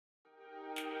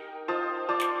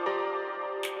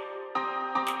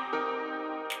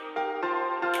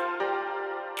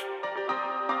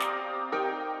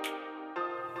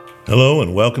Hello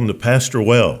and welcome to Pastor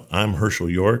Well. I'm Herschel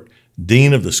York,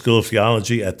 Dean of the School of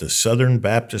Theology at the Southern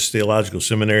Baptist Theological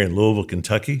Seminary in Louisville,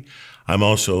 Kentucky. I'm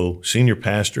also Senior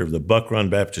Pastor of the Buck Run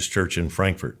Baptist Church in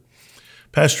Frankfort.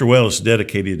 Pastor Well is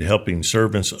dedicated to helping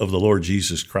servants of the Lord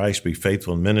Jesus Christ be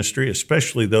faithful in ministry,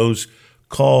 especially those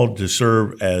called to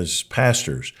serve as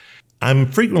pastors. I'm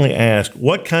frequently asked,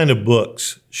 what kind of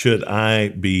books should I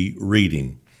be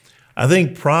reading? I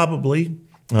think probably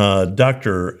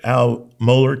Dr. Al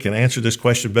Mohler can answer this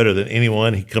question better than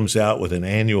anyone. He comes out with an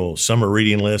annual summer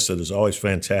reading list that is always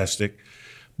fantastic.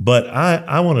 But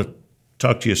I want to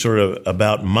talk to you sort of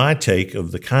about my take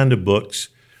of the kind of books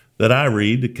that I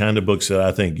read, the kind of books that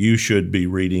I think you should be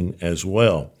reading as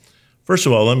well. First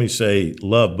of all, let me say,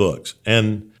 love books.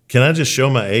 And can I just show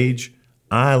my age?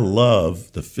 I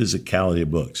love the physicality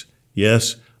of books.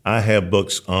 Yes, I have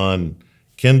books on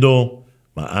Kindle,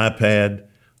 my iPad.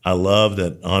 I love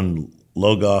that on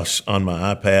Logos on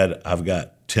my iPad, I've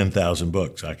got 10,000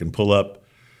 books. I can pull up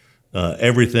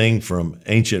everything from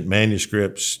ancient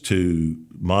manuscripts to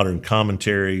modern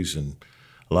commentaries and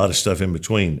a lot of stuff in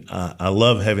between. I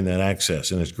love having that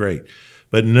access, and it's great.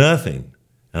 But nothing,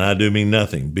 and I do mean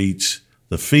nothing, beats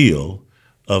the feel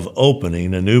of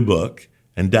opening a new book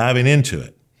and diving into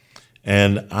it.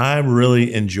 And I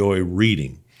really enjoy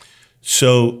reading.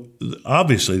 So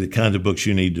obviously the kinds of books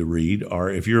you need to read are,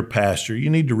 if you're a pastor,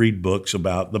 you need to read books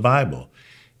about the Bible.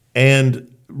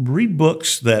 And read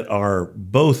books that are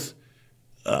both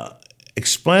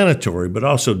explanatory but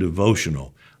also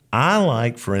devotional. I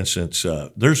like, for instance,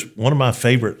 there's one of my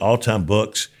favorite all-time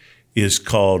books is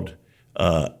called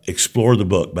Explore the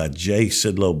Book by J.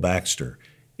 Sidlow Baxter.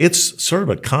 It's sort of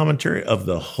a commentary of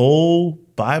the whole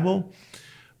Bible,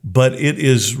 but it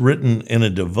is written in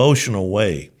a devotional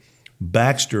way.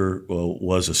 Baxter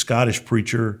was a Scottish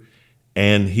preacher,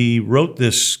 and he wrote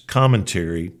this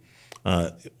commentary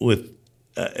in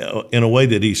a way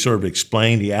that he sort of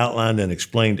explained, he outlined and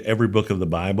explained every book of the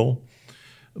Bible,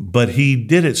 but he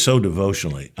did it so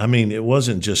devotionally. I mean, it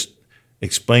wasn't just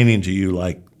explaining to you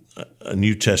like a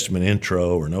New Testament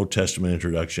intro or an Old Testament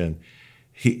introduction.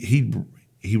 He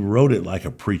wrote it like a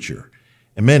preacher,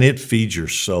 and man, it feeds your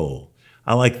soul.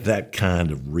 I like that kind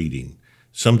of reading.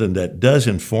 Something that does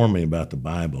inform me about the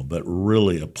Bible, but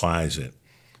really applies it.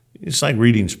 It's like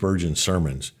reading Spurgeon's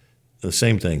sermons, the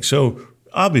same thing. So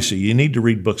obviously you need to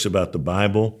read books about the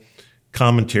Bible,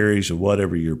 commentaries of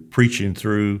whatever you're preaching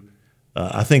through.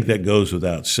 I think that goes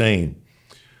without saying.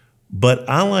 But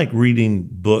I like reading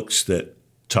books that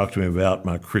talk to me about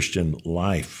my Christian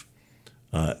life,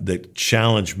 that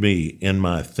challenge me in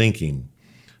my thinking,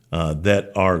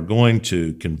 that are going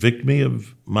to convict me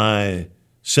of my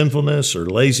sinfulness or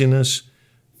laziness,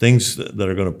 things that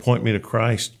are going to point me to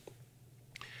Christ.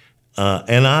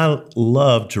 And I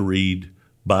love to read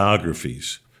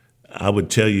biographies. I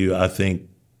would tell you, I think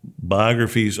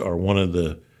biographies are one of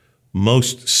the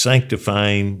most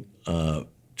sanctifying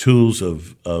tools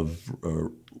of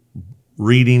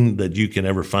reading that you can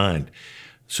ever find.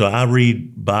 So I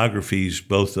read biographies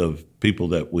both of people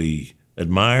that we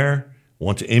admire,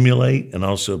 want to emulate, and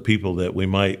also people that we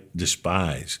might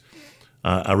despise.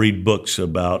 I read books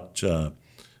about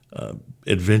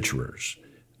adventurers,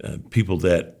 people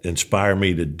that inspire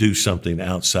me to do something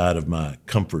outside of my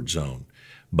comfort zone,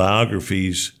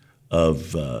 biographies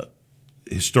of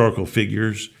historical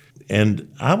figures.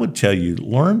 And I would tell you,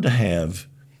 learn to have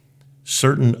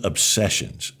certain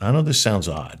obsessions. I know this sounds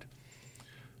odd,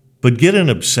 but get an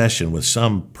obsession with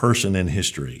some person in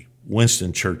history,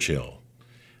 Winston Churchill.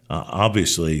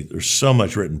 Obviously, there's so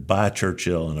much written by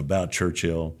Churchill and about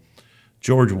Churchill.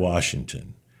 George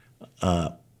Washington.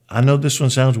 I know this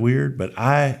one sounds weird, but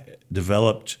I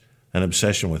developed an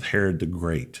obsession with Herod the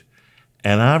Great.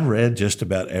 And I've read just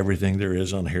about everything there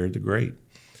is on Herod the Great.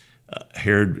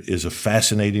 Herod is a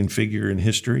fascinating figure in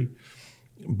history,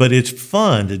 but it's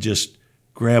fun to just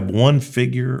grab one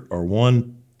figure or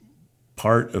one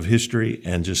part of history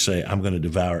and just say, I'm going to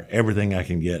devour everything I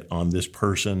can get on this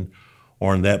person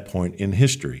or on that point in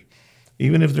history.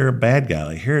 Even if they're a bad guy,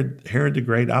 like Herod the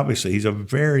Great, obviously he's a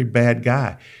very bad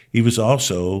guy. He was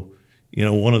also,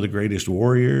 one of the greatest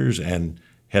warriors and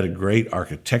had a great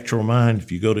architectural mind.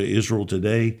 If you go to Israel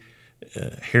today,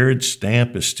 Herod's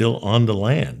stamp is still on the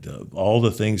land of all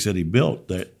the things that he built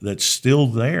that's still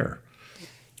there.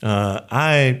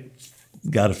 I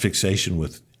got a fixation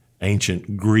with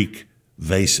ancient Greek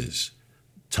vases.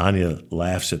 Tanya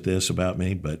laughs at this about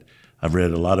me, but I've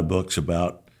read a lot of books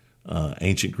about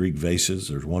ancient Greek vases.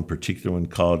 There's one particular one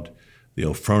called the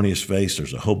Ophronius vase.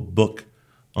 There's a whole book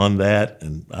on that,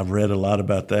 and I've read a lot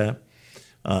about that.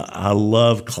 I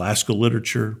love classical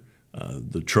literature,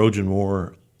 the Trojan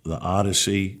War. the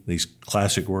Odyssey, these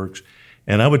classic works.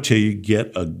 And I would tell you,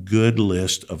 get a good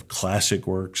list of classic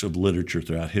works of literature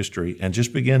throughout history and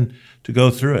just begin to go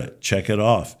through it. Check it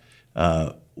off.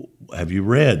 Have you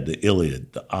read the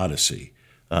Iliad, the Odyssey?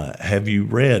 Have you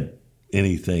read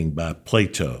anything by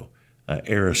Plato,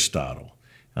 Aristotle?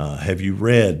 Have you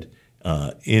read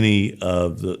any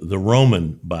of the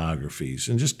Roman biographies?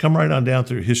 And just come right on down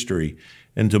through history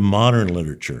into modern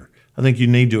literature. I think you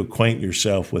need to acquaint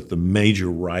yourself with the major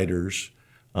writers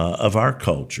of our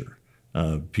culture.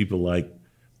 People like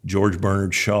George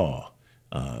Bernard Shaw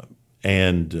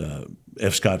and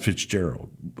F. Scott Fitzgerald,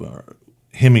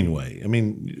 Hemingway. I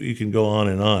mean, you can go on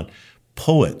and on.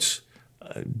 Poets.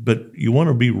 But you want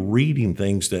to be reading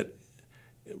things that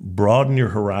broaden your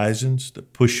horizons,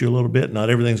 that push you a little bit. Not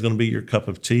everything's going to be your cup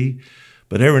of tea,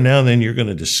 but every now and then you're going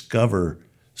to discover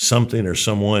something or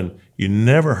someone you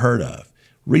never heard of.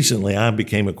 Recently, I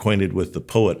became acquainted with the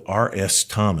poet R.S.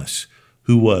 Thomas,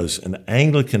 who was an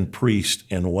Anglican priest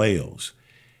in Wales.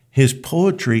 His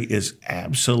poetry is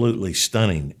absolutely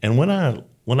stunning. And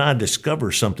when I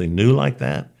discover something new like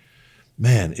that,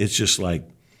 man, it's just like,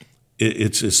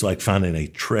 it's like finding a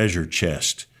treasure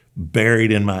chest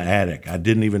buried in my attic. I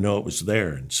didn't even know it was there.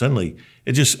 And suddenly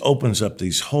it just opens up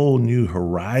these whole new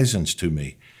horizons to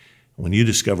me. When you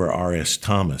discover R.S.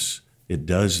 Thomas, it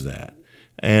does that.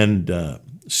 And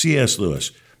C.S.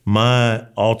 Lewis, my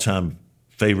all-time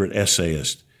favorite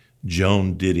essayist,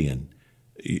 Joan Didion.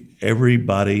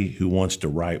 Everybody who wants to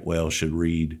write well should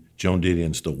read Joan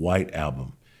Didion's The White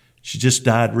Album. She just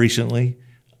died recently,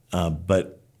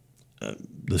 but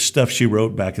the stuff she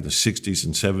wrote back in the 60s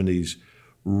and 70s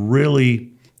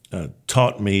really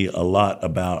taught me a lot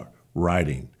about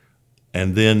writing.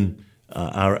 And then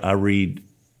I read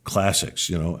classics,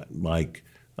 like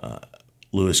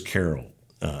Lewis Carroll,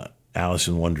 Alice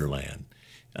in Wonderland.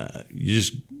 You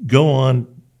just go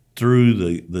on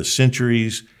through the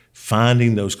centuries,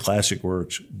 finding those classic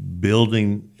works,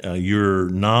 building your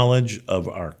knowledge of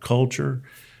our culture,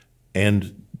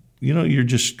 and you're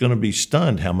just going to be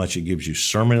stunned how much it gives you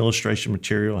sermon illustration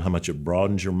material, how much it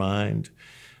broadens your mind,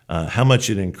 how much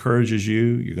it encourages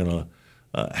you. You're going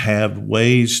to have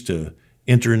ways to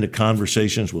enter into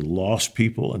conversations with lost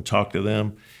people and talk to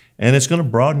them, and it's going to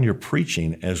broaden your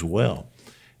preaching as well.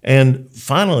 And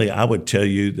finally, I would tell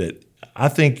you that I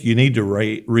think you need to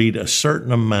read a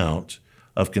certain amount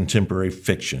of contemporary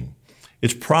fiction.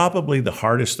 It's probably the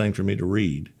hardest thing for me to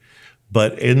read,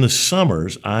 but in the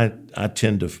summers, I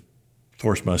tend to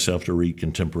force myself to read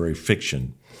contemporary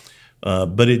fiction.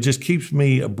 But it just keeps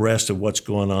me abreast of what's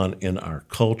going on in our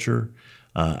culture.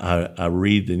 I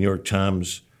read the New York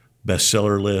Times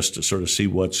bestseller list to sort of see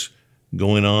what's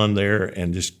going on there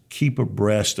and just keep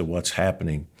abreast of what's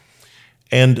happening.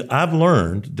 And I've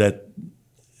learned that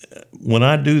when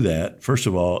I do that, first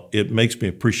of all, it makes me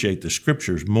appreciate the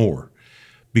scriptures more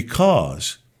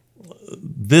because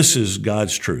this is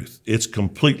God's truth. It's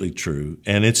completely true,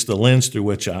 and it's the lens through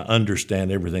which I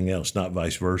understand everything else, not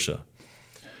vice versa.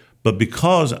 But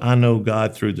because I know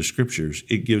God through the scriptures,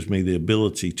 it gives me the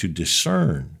ability to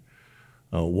discern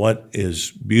what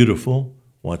is beautiful,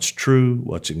 what's true,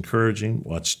 what's encouraging,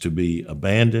 what's to be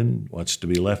abandoned, what's to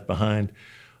be left behind.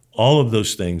 All of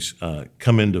those things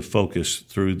come into focus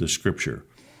through the scripture.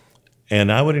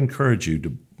 And I would encourage you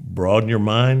to broaden your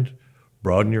mind,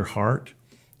 broaden your heart,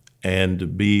 and to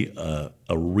be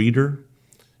a reader.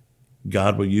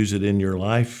 God will use it in your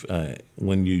life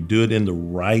when you do it in the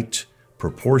right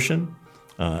proportion,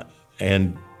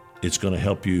 and it's going to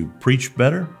help you preach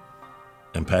better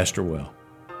and pastor well.